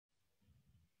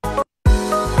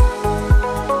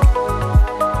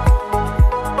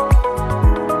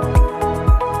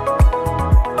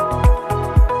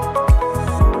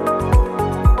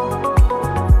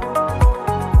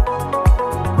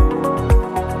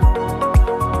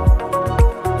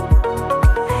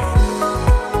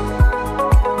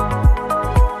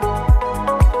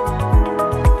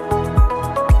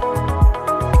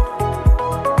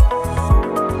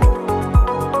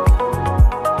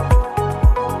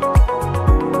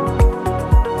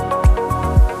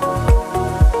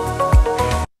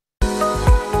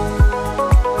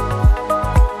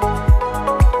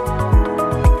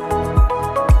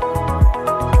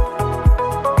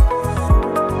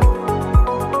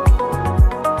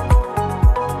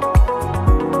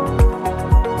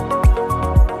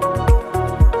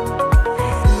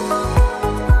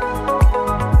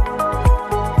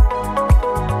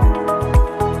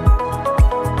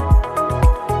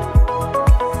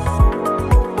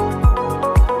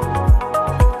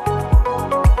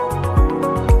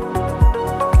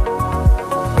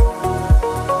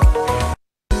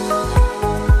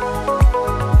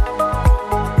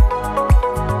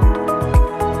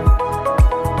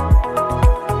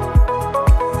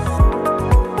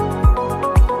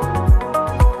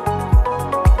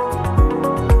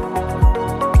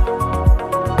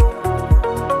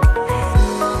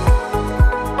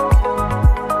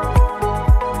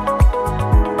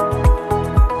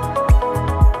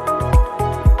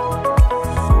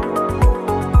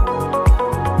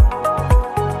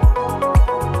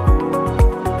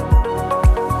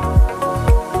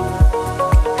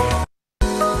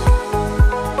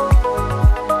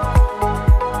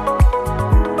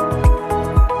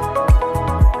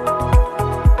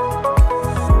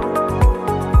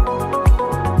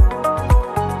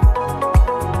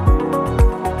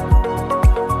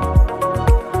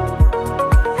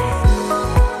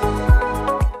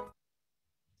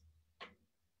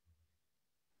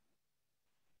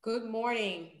Good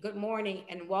morning,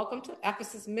 and welcome to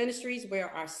Ephesus Ministries, where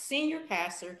our senior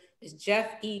pastor is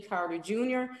Jeff E. Carter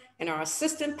Jr., and our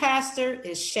assistant pastor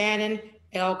is Shannon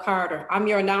L. Carter. I'm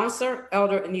your announcer,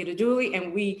 Elder Anita Dooley,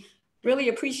 and we really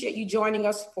appreciate you joining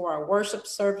us for our worship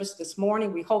service this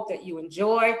morning. We hope that you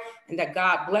enjoy and that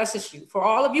God blesses you. For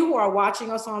all of you who are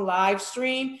watching us on live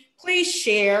stream, please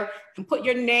share and put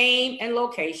your name and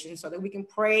location so that we can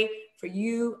pray for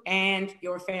you and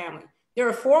your family. There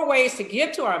are 4 ways to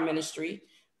give to our ministry.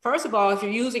 First of all, if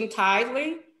you're using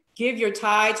Tithely, give your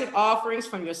tithes and offerings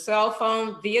from your cell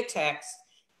phone via text.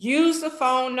 Use the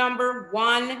phone number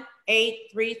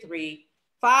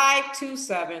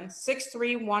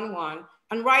 1-833-527-6311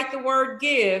 and write the word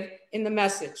give in the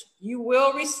message. You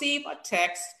will receive a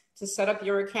text to set up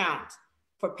your account.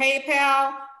 For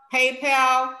PayPal,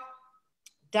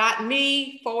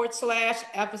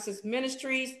 paypal.me/Ephesus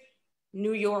Ministries,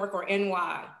 New York or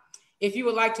NY. If you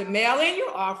would like to mail in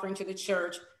your offering to the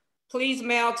church, please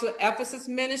mail to Ephesus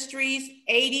Ministries,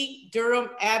 80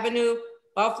 Durham Avenue,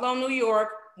 Buffalo, New York,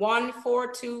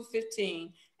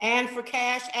 14215. And for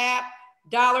Cash App,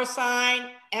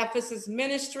 $Ephesus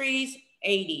Ministries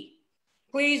 80.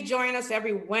 Please join us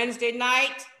every Wednesday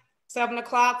night, 7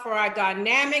 o'clock for our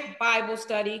dynamic Bible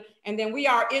study. And then we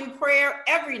are in prayer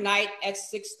every night at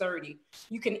 6:30.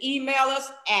 You can email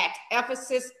us at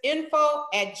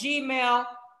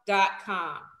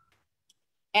ephesusinfo@gmail.com.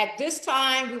 At this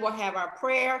time, we will have our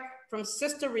prayer from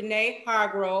Sister Renee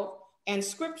Hargrove and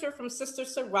scripture from Sister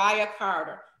Soraya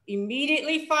Carter.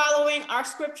 Immediately following our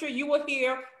scripture, you will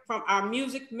hear from our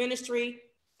music ministry.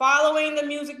 Following the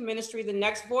music ministry, the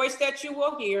next voice that you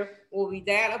will hear will be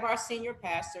that of our senior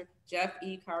pastor, Jeff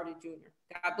E. Carter Jr.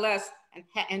 God bless and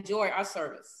enjoy our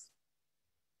service.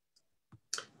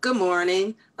 Good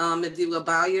morning. If you will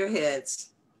bow your heads.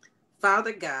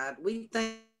 Father God, we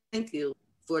thank you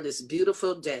for this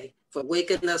beautiful day, for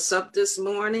waking us up this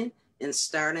morning and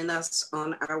starting us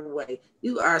on our way.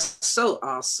 You are so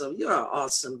awesome. You are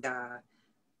awesome, God.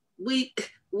 We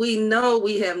know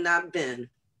we have not been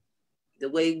the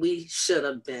way we should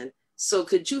have been. So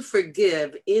could you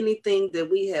forgive anything that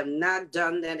we have not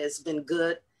done that has been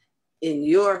good in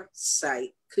your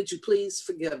sight? Could you please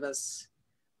forgive us?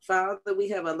 Father, we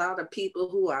have a lot of people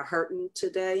who are hurting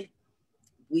today.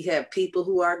 We have people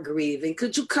who are grieving.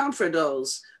 Could you comfort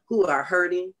those who are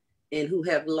hurting and who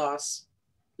have lost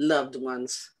loved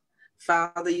ones?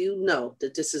 Father, you know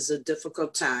that this is a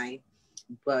difficult time,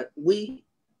 but we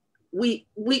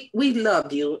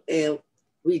love you and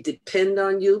we depend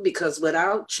on you, because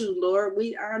without you, Lord,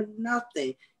 we are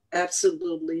nothing,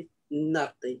 absolutely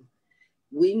nothing.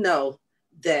 We know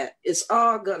that it's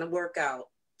all gonna work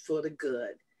out for the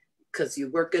good because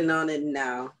you're working on it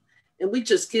now. And we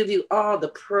just give you all the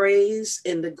praise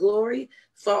and the glory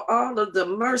for all of the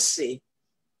mercy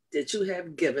that you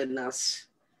have given us.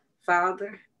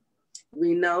 Father,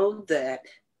 we know that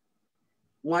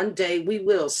one day we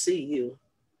will see you,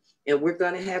 and we're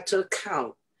going to have to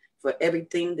account for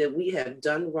everything that we have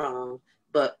done wrong,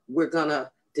 but we're going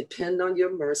to depend on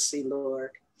your mercy,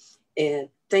 Lord.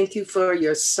 And thank you for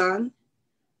your Son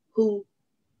who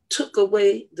took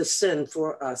away the sin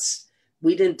for us.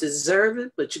 We didn't deserve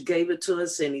it, but you gave it to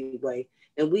us anyway.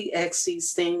 And we ask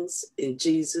these things in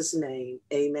Jesus' name.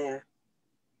 Amen.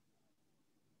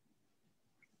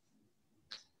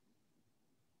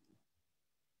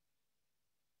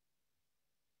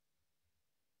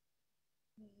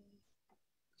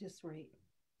 Just right.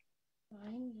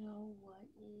 I know what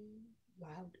is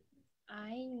loud.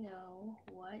 I know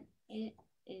what it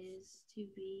is to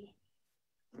be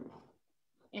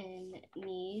in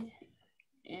need,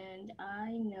 and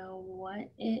I know what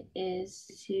it is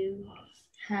to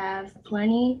have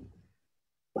plenty.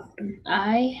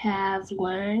 I have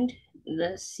learned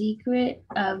the secret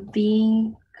of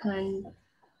being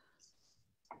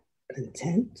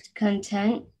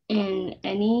content in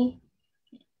any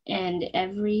and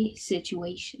every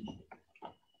situation,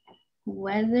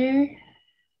 whether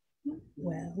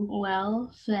well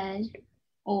fed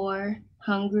or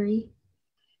hungry,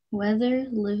 whether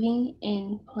living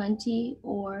in plenty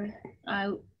or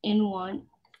in want.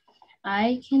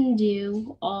 I can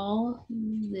do all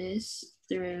this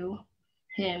through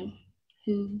him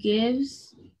who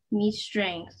gives me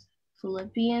strength.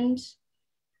 Philippians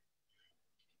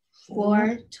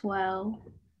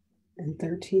 4:12 and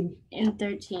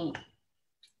 13.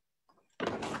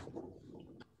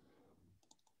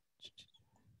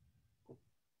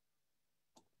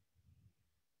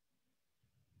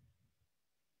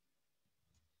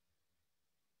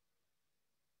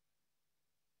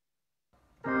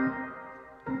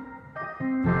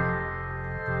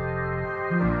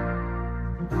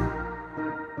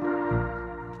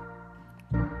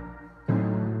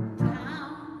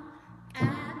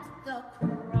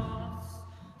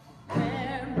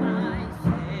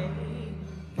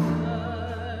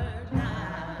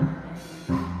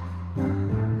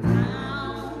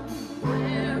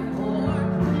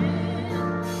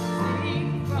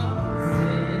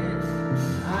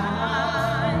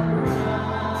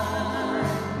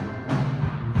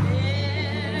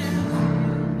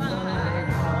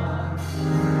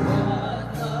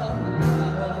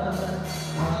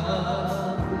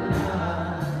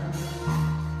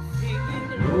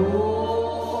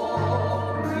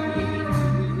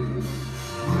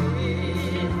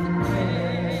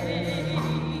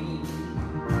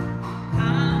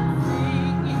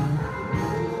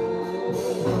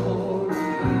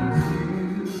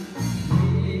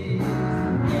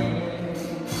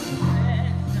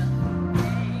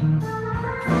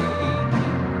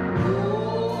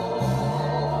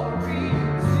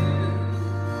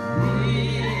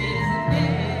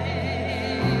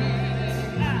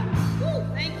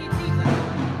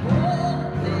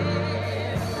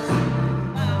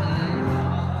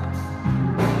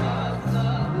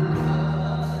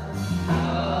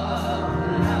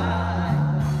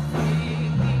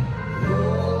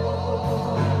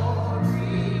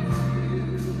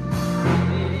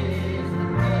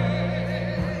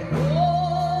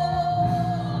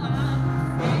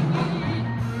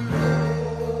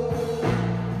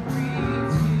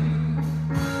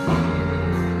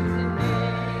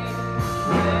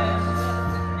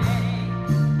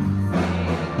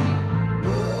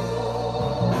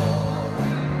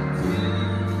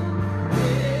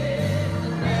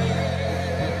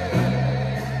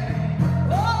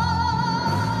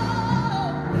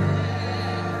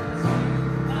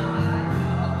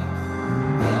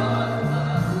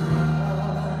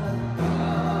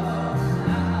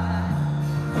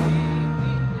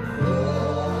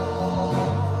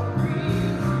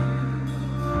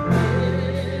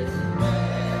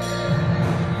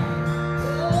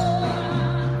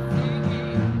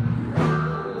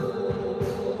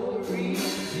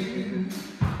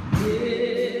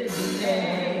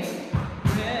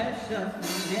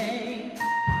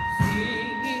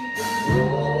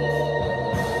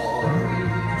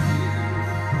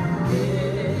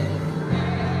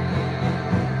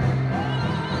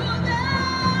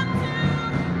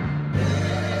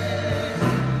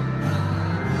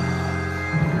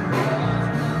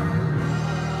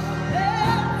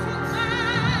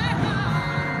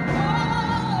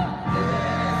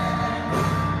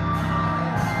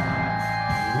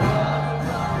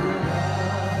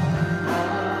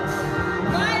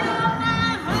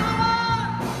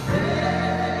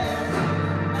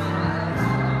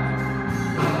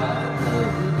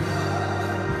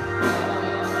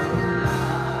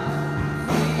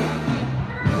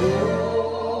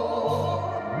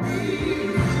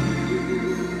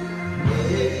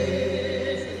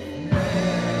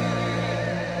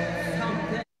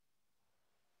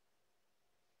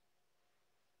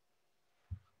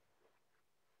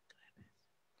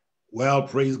 Well,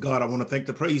 praise God. I want to thank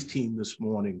the praise team this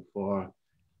morning for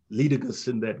leading us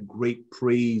in that great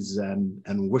praise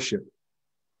and worship.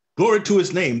 Glory to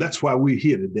his name. That's why we're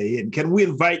here today. And can we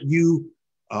invite you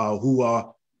who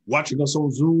are watching us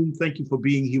on Zoom? Thank you for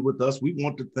being here with us. We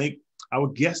want to thank our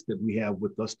guest that we have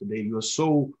with us today. You're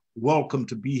so welcome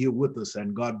to be here with us,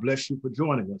 and God bless you for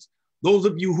joining us. Those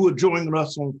of you who are joining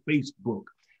us on Facebook,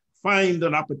 find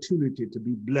an opportunity to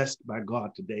be blessed by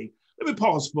God today. Let me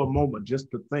pause for a moment just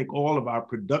to thank all of our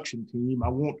production team. I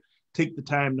won't take the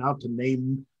time now to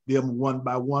name them one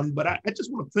by one, but I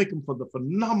just want to thank them for the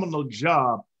phenomenal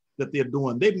job that they're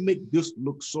doing. They make this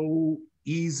look so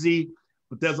easy,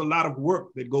 but there's a lot of work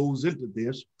that goes into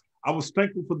this. I was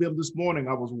thankful for them this morning.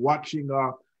 I was watching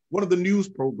one of the news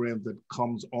programs that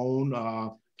comes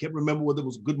on. Can't remember whether it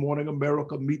was Good Morning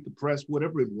America, Meet the Press,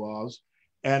 whatever it was.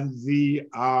 And the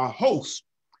host,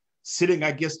 sitting,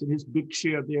 I guess, in his big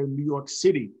chair there in New York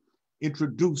City,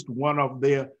 introduced one of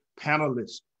their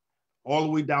panelists all the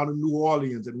way down in New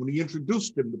Orleans. And when he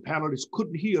introduced him, the panelists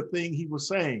couldn't hear a thing he was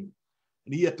saying.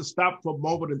 And he had to stop for a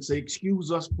moment and say,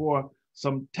 excuse us for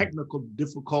some technical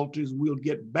difficulties. We'll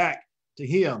get back to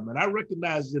him. And I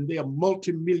recognize in their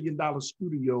multi-million-dollar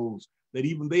studios that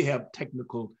even they have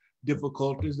technical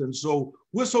difficulties. And so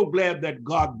we're so glad that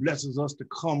God blesses us to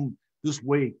come this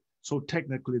way so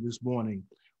technically this morning.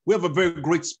 We have a very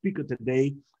great speaker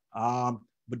today.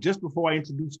 But just before I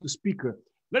introduce the speaker,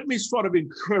 let me sort of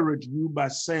encourage you by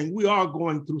saying we are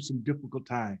going through some difficult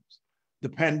times. The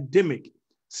pandemic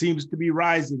seems to be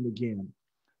rising again.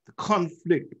 The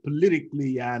conflict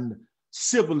politically and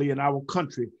civilly in our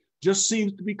country just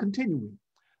seems to be continuing.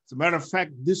 As a matter of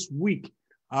fact, this week,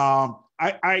 I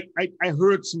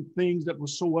heard some things that were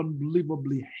so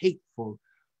unbelievably hateful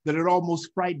that it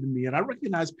almost frightened me. And I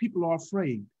recognize people are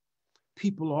afraid.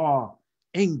 People are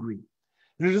angry.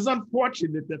 And it is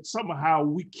unfortunate that somehow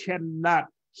we cannot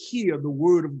hear the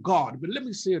word of God. But let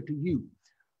me say it to you.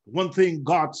 One thing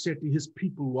God said to his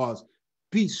people was,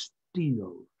 be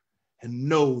still and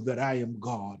know that I am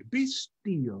God. Be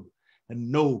still and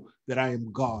know that I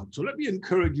am God. So let me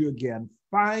encourage you again,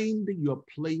 find your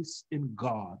place in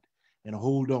God and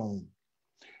hold on.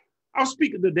 Our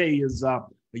speaker today is a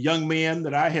young man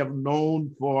that I have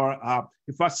known for,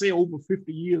 if I say over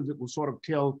 50 years, it will sort of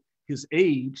tell his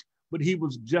age, but he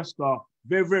was just a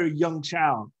very, very young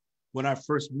child when I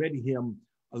first met him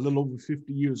a little over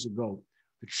 50 years ago.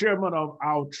 The chairman of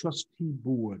our trustee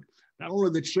board, not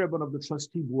only the chairman of the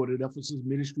trustee board at Ephesus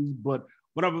Ministries, but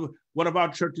one of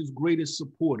our church's greatest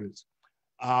supporters,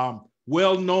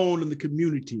 well known in the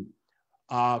community,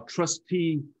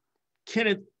 Trustee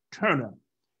Kenneth Turner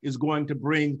is going to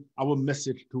bring our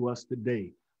message to us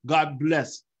today. God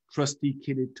bless Trustee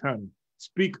Kenneth Turner.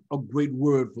 Speak a great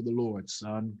word for the Lord,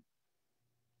 son.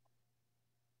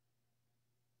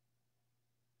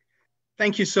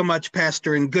 Thank you so much,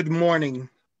 Pastor, and good morning,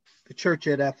 the church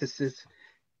at Ephesus,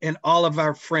 and all of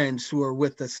our friends who are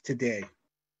with us today.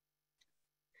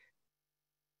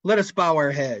 Let us bow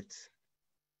our heads.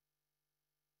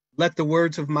 Let the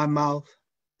words of my mouth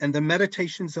and the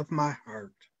meditations of my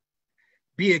heart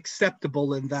be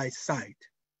acceptable in thy sight,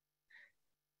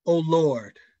 O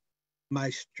Lord, my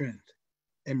strength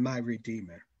and my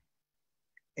Redeemer.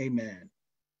 Amen.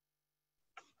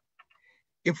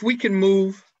 If we can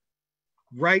move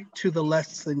right to the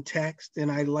lesson text, and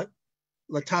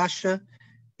Latasha,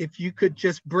 if you could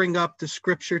just bring up the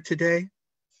scripture today.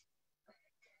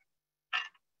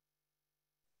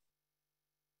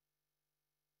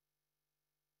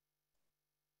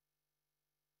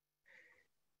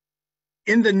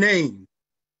 In the name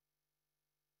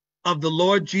of the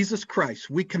Lord Jesus Christ,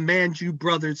 we command you,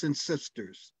 brothers and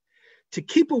sisters, to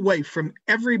keep away from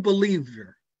every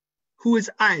believer who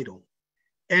is idle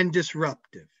and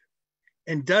disruptive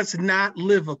and does not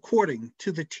live according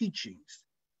to the teachings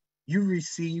you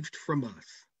received from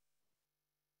us.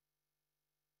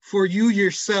 For you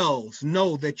yourselves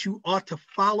know that you ought to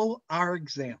follow our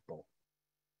example.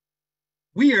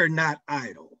 We are not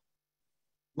idle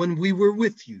when we were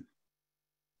with you,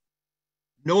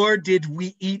 nor did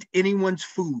we eat anyone's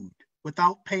food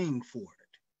without paying for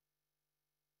it.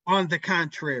 On the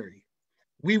contrary,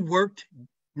 we worked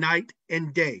night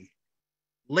and day,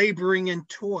 laboring and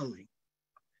toiling,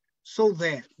 so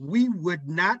that we would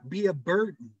not be a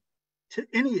burden to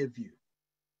any of you.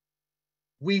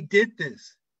 We did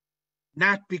this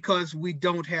not because we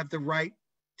don't have the right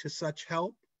to such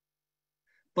help,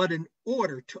 but in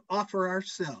order to offer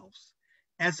ourselves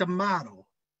as a model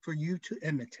for you to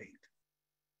imitate.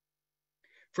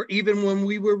 For even when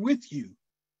we were with you,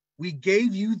 we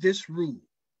gave you this rule.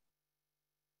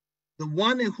 The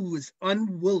one who is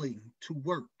unwilling to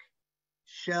work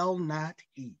shall not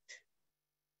eat.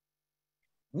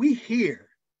 We hear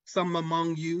some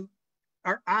among you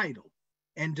are idle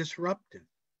and disruptive.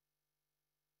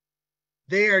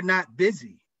 They are not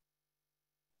busy.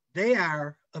 They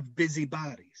are of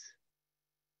busybodies.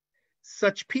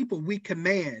 Such people we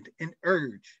command and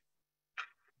urge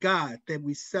God that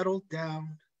we settle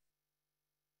down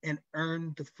and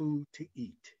earn the food to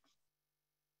eat.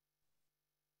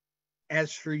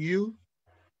 As for you,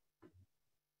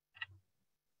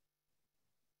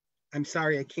 I'm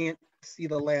sorry, I can't see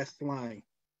the last line.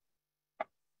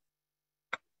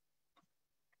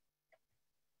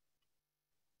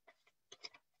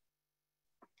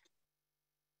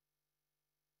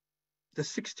 The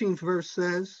 16th verse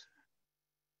says,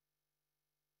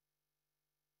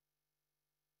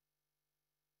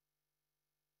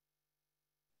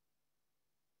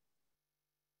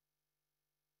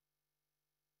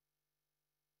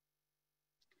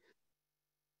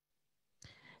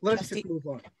 let's just move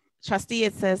on. Trustee,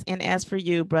 it says, and as for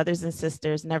you, brothers and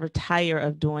sisters, never tire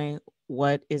of doing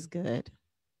what is good.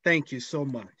 Thank you so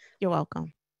much. You're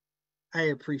welcome. I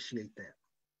appreciate that.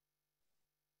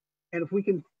 And if we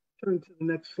can turn to the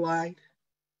next slide.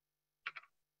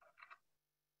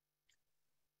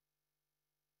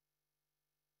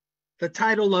 The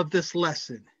title of this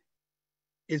lesson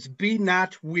is Be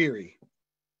Not Weary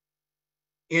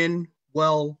in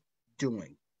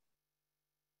Well-Doing.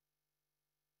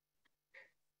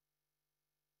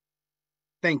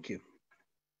 Thank you.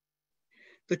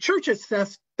 The church at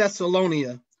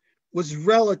Thessalonica was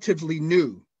relatively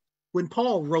new when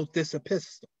Paul wrote this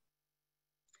epistle.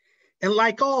 And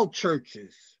like all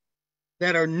churches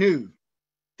that are new,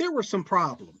 there were some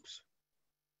problems.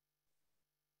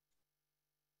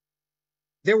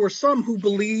 There were some who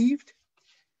believed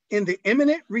in the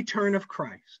imminent return of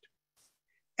Christ.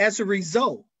 As a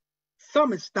result,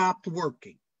 some had stopped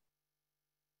working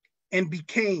and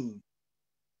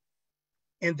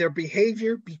their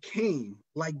behavior became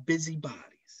like busybodies.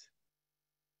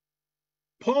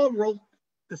 Paul wrote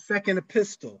the second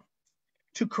epistle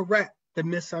to correct the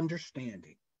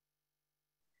misunderstanding.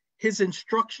 His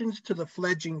instructions to the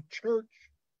fledgling church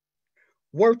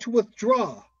were to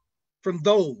withdraw from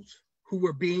those who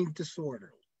were being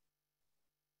disorderly.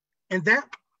 And that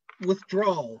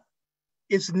withdrawal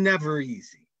is never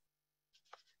easy.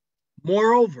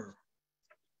 Moreover,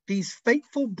 these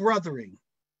faithful brethren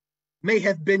may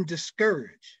have been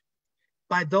discouraged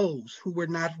by those who were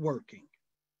not working.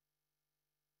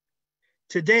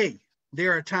 Today,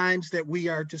 there are times that we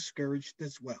are discouraged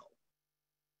as well.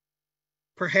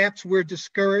 Perhaps we're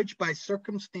discouraged by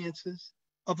circumstances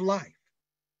of life.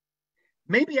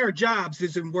 Maybe our jobs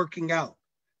isn't working out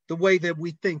the way that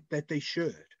we think that they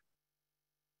should.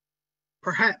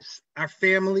 Perhaps our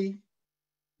family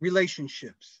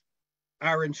relationships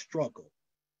are in struggle.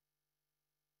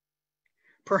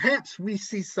 Perhaps we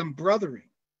see some brethren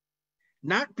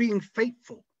not being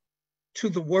faithful to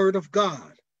the word of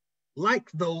God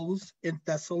like those in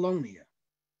Thessalonica.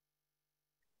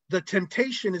 The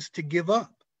temptation is to give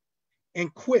up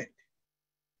and quit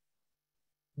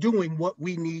doing what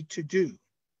we need to do.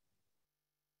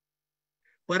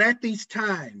 But at these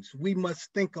times, we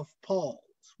must think of Paul's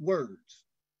words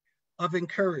of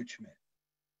encouragement.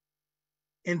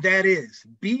 And that is,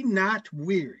 be not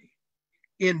weary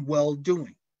in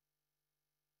well-doing.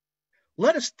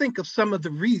 Let us think of some of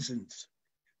the reasons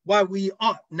why we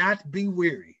ought not be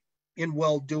weary in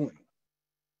well-doing.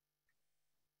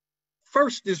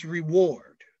 First is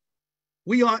reward.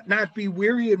 We ought not be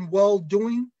weary in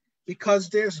well-doing because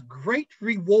there's great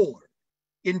reward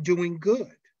in doing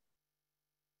good.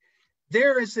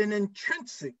 There is an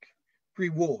intrinsic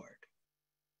reward.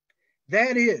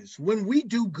 That is, when we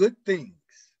do good things,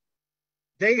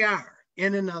 they are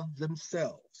in and of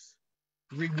themselves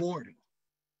rewarding.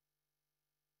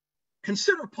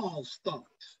 Consider Paul's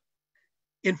thoughts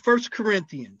in 1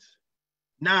 Corinthians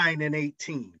 9 and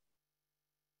 18.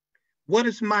 What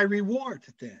is my reward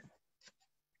then?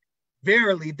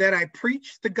 Verily, that I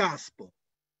preach the gospel,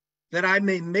 that I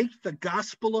may make the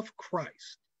gospel of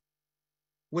Christ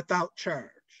without charge,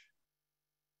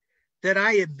 that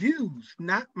I abuse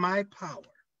not my power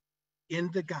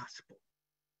in the gospel.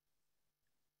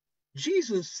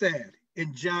 Jesus said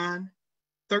in John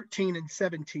 13 and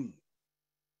 17,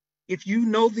 if you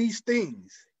know these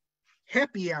things,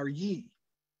 happy are ye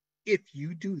if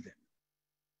you do them.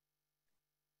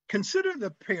 Consider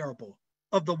the parable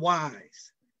of the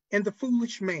wise and the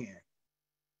foolish man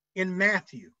in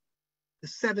Matthew, the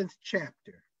 7th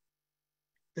chapter,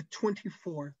 the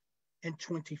 24th and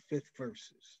 25th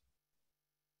verses.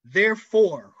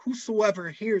 Therefore, whosoever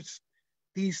hears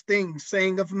these things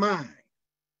saying of mine,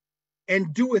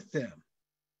 and doeth them,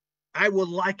 I will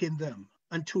liken them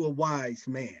unto a wise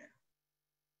man,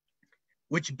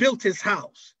 which built his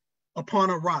house upon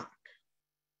a rock.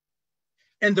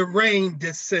 And the rain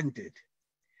descended,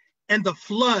 and the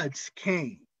floods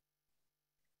came,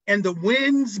 and the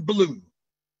winds blew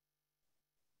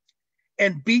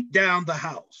and beat down the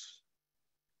house,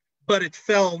 but it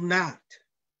fell not,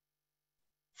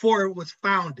 for it was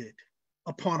founded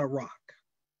upon a rock.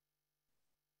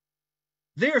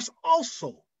 There's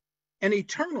also an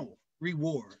eternal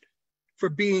reward for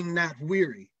being not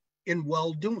weary in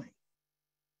well-doing.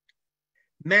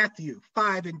 Matthew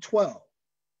 5:12,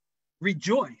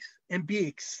 rejoice and be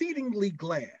exceedingly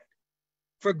glad,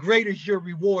 for great is your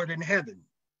reward in heaven.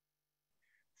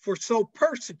 For so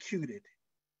persecuted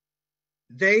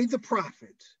they the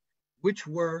prophets which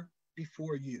were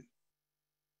before you.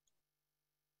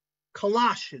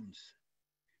 Colossians,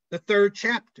 the 3rd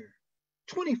chapter,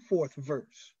 24th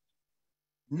verse.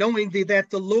 Knowing that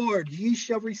the Lord ye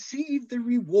shall receive the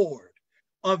reward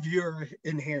of your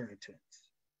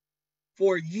inheritance,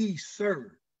 for ye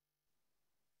serve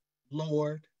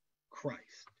Lord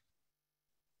Christ.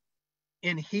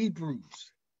 In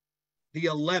Hebrews, the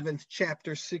 11th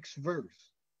chapter, 6th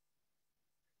verse.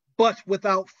 But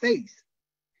without faith,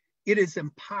 it is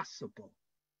impossible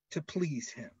to please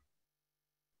him.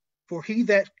 For he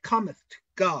that cometh to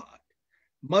God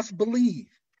must believe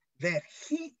that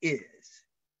he is,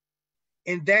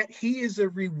 and that he is a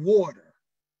rewarder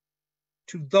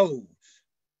to those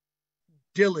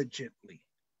diligently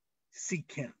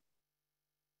seek him.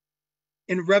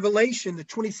 In Revelation, the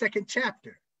 22nd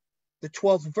chapter, the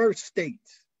 12th verse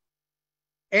states,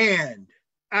 and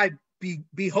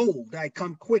behold, I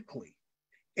come quickly,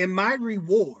 and my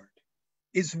reward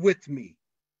is with me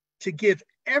to give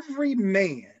every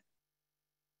man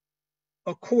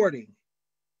according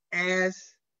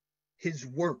as his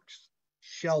works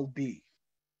shall be.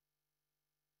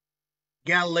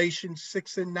 Galatians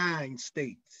 6:9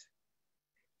 states,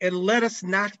 and let us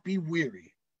not be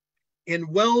weary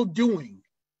in well-doing,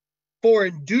 for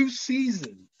in due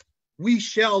season we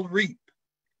shall reap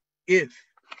if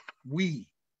we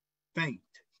faint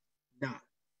not.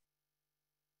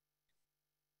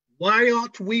 Why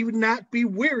ought we not be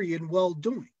weary in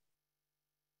well-doing?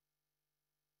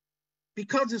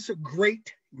 Because it's a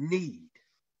great need.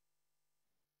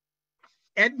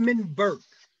 Edmund Burke,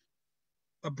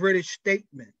 a British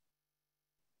statesman,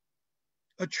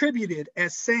 attributed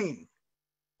as saying,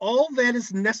 all that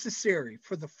is necessary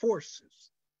for the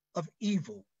forces of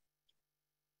evil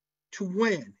to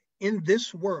win in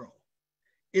this world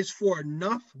is for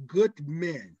enough good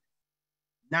men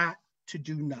not to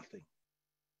do nothing.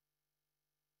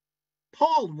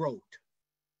 Paul wrote,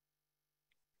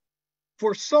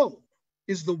 for so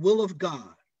is the will of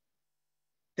God,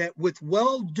 that with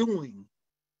well-doing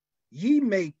ye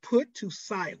may put to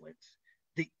silence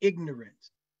the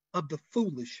ignorance of the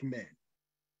foolish men.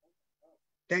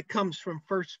 That comes from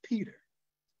 1 Peter,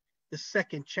 the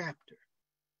 2nd chapter,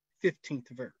 15th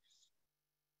verse.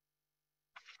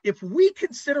 If we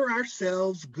consider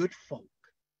ourselves good folk,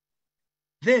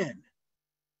 then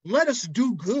let us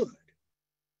do good.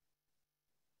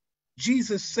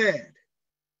 Jesus said,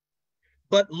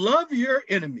 but love your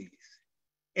enemies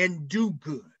and do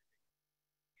good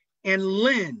and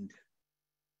lend,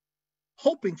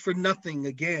 hoping for nothing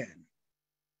again,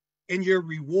 and your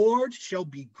reward shall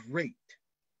be great,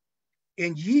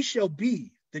 and ye shall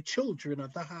be the children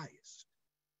of the highest.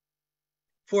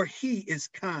 For he is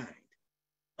kind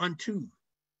unto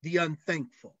the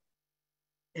unthankful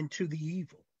and to the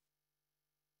evil.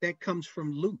 That comes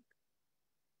from Luke,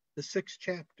 the 6th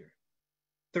chapter,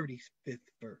 35th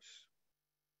verse.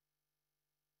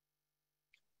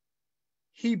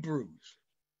 Hebrews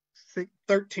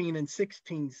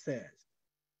 13:16 says,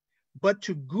 but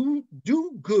to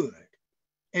do good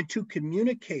and to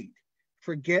communicate,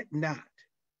 forget not,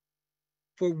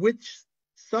 for which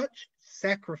such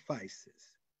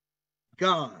sacrifices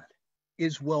God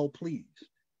is well pleased.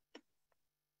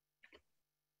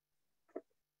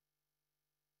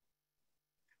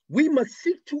 We must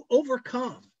seek to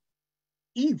overcome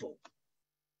evil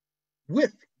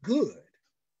with good.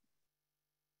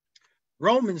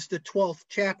 Romans, the 12th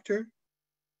chapter,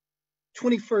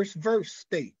 21st verse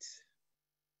states,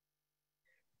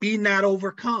 be not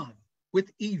overcome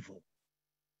with evil,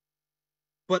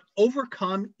 but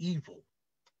overcome evil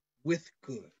with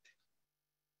good.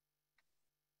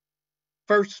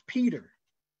 1 Peter,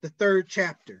 the 3rd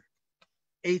chapter,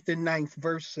 8th and 9th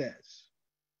verse says,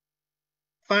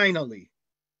 finally,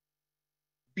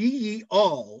 be ye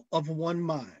all of one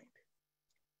mind,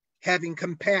 having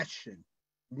compassion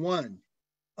one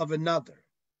of another,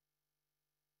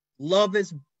 love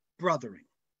as brethren,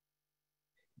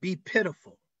 be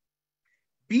pitiful,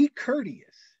 be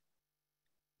courteous,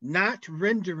 not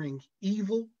rendering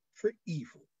evil for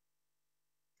evil,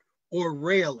 or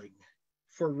railing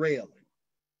for railing,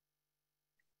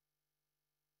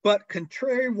 but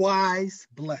contrariwise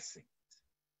blessings,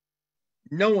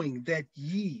 knowing that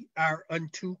ye are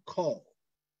unto called,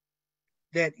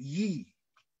 that ye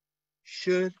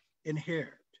should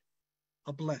inherit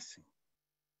a blessing.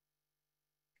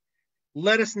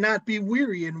 Let us not be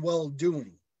weary in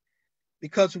well-doing,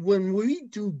 because when we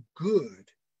do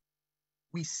good,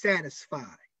 we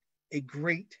satisfy a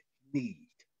great need.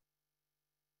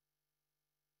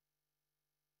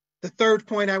 The third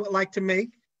point I would like to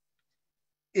make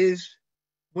is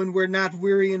when we're not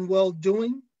weary in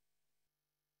well-doing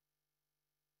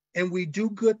and we do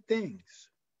good things,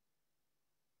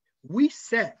 we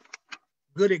set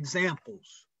good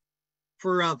examples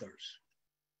for others.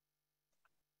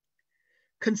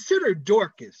 Consider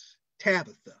Dorcas,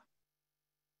 Tabitha,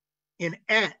 in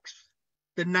Acts,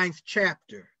 the 9th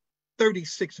chapter,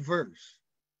 36th verse.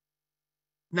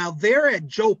 Now there at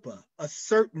Joppa, a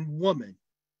certain woman,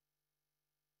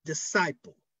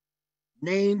 disciple,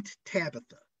 named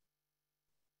Tabitha,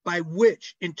 by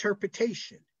which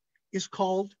interpretation is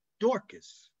called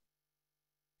Dorcas.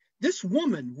 This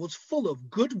woman was full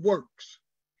of good works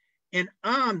and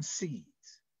alms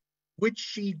seeds, which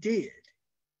she did.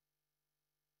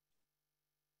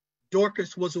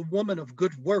 Dorcas was a woman of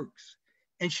good works,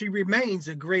 and she remains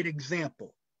a great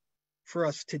example for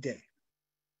us today.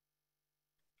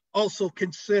 Also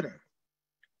consider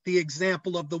the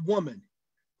example of the woman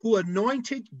who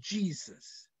anointed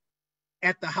Jesus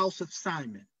at the house of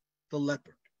Simon the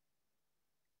leper.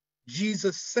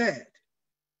 Jesus said,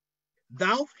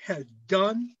 "Thou hast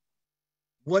done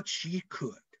what she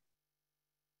could."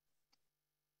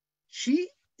 She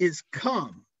is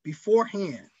come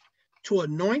beforehand to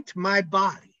anoint my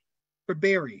body for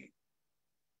burying.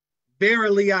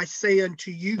 Verily I say unto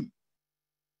you,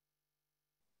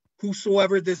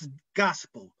 whosoever this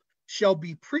gospel shall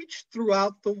be preached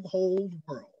throughout the whole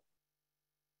world,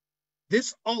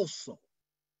 this also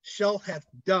shall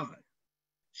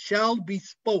be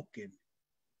spoken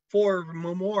for a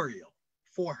memorial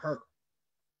for her.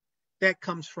 That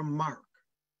comes from Mark,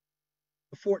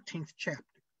 the 14th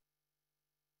chapter,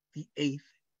 the 8th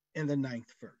and the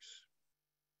 9th verse.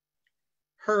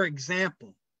 Her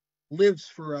example lives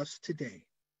for us today.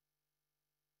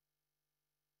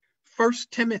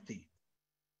 1 Timothy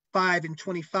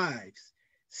 5:25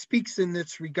 speaks in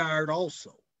this regard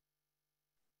also.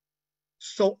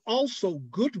 So also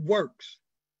good works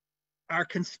are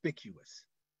conspicuous,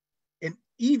 and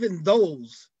even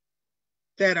those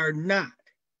that are not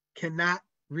cannot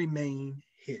remain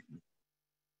hidden.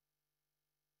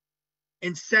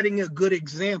 In setting a good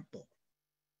example,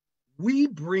 we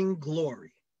bring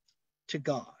glory to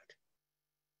God.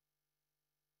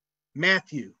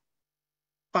 Matthew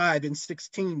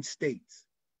 5:16 states,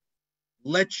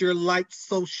 "Let your light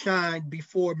so shine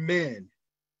before men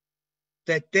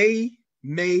that they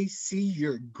may see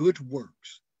your good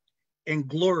works and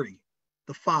glory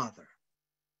the Father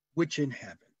which in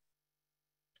heaven."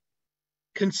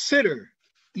 Consider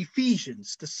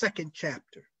Ephesians, the 2nd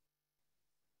chapter,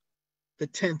 the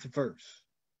 10th verse.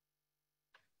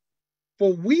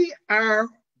 For we are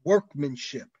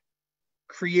workmanship,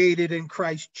 created in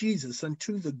Christ Jesus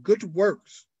unto the good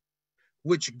works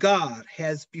which God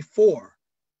has before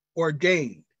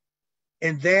ordained,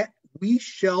 and that we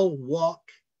shall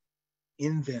walk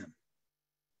in them.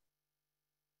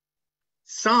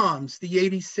 Psalms, the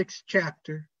 86th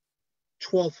chapter,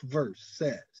 12th verse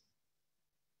says,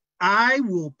 "I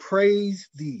will praise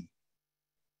thee,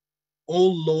 O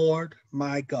Lord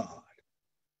my God,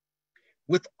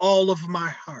 with all of my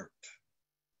heart.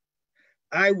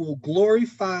 I will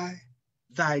glorify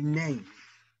thy name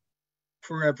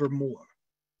forevermore."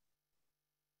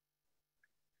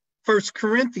 1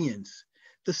 Corinthians,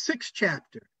 the 6th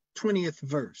chapter, 20th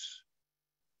verse.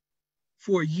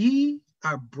 "For ye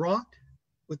are bought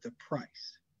with a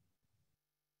price.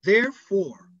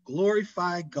 Therefore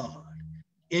glorify God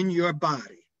in your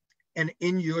body and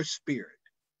in your spirit,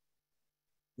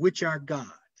 which are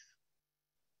God's.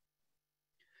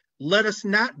 Let us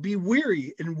not be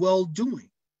weary in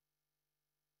well-doing,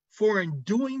 for in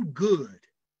doing good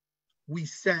we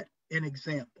set an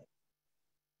example."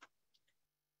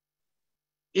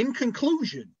 In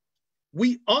conclusion,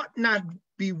 we ought not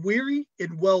be weary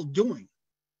in well-doing,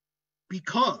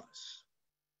 because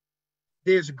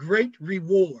there's great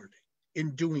reward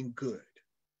in doing good.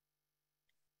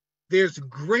 There's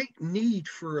great need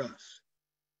for us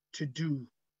to do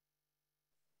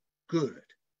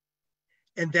good.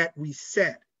 and that we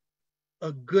set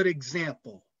a good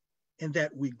example, and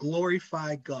that we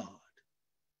glorify God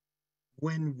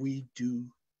when we do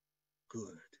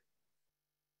good.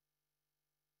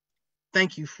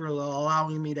 Thank you for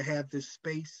allowing me to have this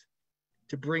space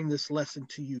to bring this lesson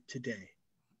to you today.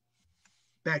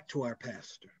 Back to our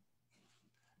pastor.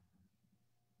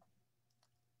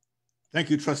 Thank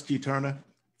you, Trustee Turner.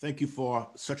 Thank you for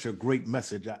such a great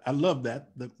message. I love that.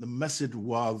 The message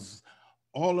was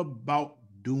all about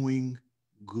doing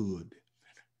good.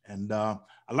 And I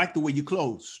like the way you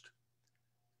closed.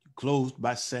 You closed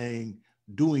by saying,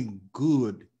 doing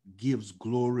good gives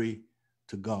glory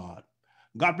to God.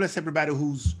 God bless everybody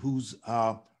who's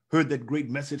heard that great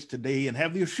message today, and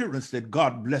have the assurance that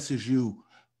God blesses you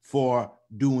for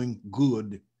doing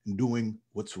good and doing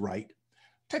what's right.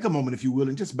 Take a moment, if you will,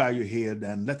 and just bow your head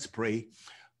and let's pray.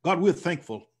 God, we're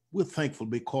thankful. We're thankful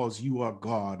because you are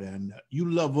God and you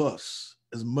love us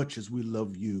as much as we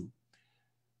love you.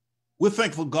 We're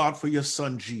thankful, God, for your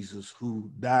son, Jesus,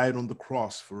 who died on the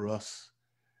cross for us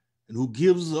and who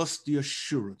gives us the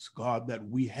assurance, God, that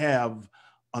we have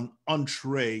an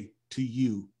entree to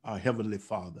you, our Heavenly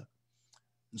Father.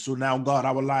 And so now, God,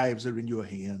 our lives are in your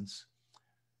hands.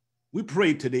 We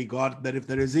pray today, God, that if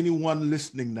there is anyone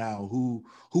listening now who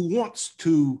wants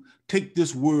to take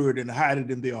this word and hide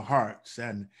it in their hearts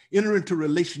and enter into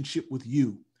relationship with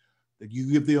you, that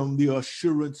you give them the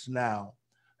assurance now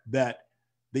that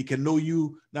they can know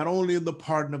you not only in the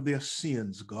pardon of their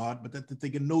sins, God, but that they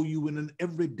can know you in an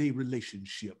everyday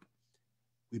relationship.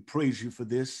 We praise you for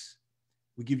this.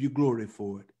 We give you glory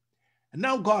for it. And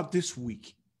now, God, this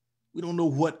week, we don't know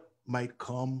what might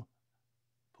come,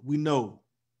 but we know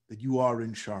that you are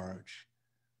in charge.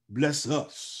 Bless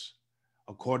us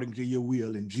according to your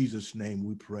will. In Jesus' name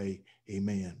we pray,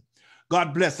 amen.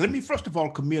 God bless. Let me first of all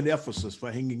commend Ephesus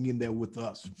for hanging in there with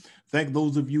us. Thank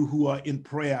those of you who are in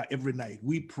prayer every night.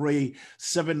 We pray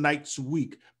 7 nights a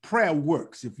week. Prayer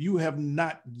works. If you have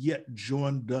not yet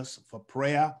joined us for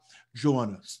prayer,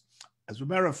 join us. As a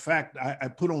matter of fact, I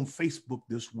put on Facebook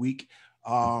this week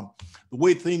the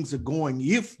way things are going.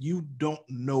 If you don't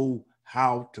know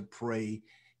how to pray,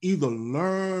 either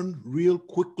learn real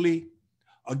quickly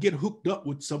or get hooked up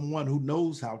with someone who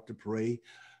knows how to pray.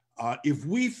 If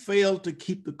we fail to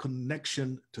keep the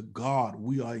connection to God,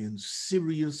 we are in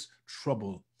serious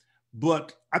trouble.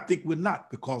 But I think we're not,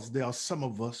 because there are some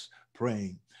of us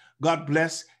praying. God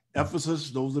bless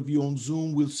Ephesus. Those of you on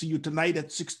Zoom, we'll see you tonight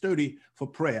at 6:30 for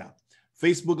prayer.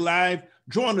 Facebook Live,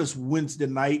 join us Wednesday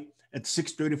night at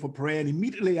 6:30 for prayer. And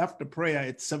immediately after prayer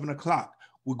at 7 o'clock,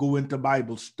 we'll go into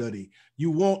Bible study.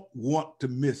 You won't want to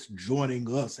miss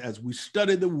joining us as we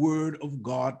study the Word of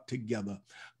God together.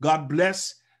 God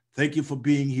bless. Thank you for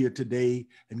being here today,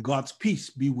 and God's peace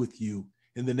be with you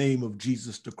in the name of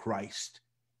Jesus the Christ.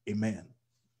 Amen.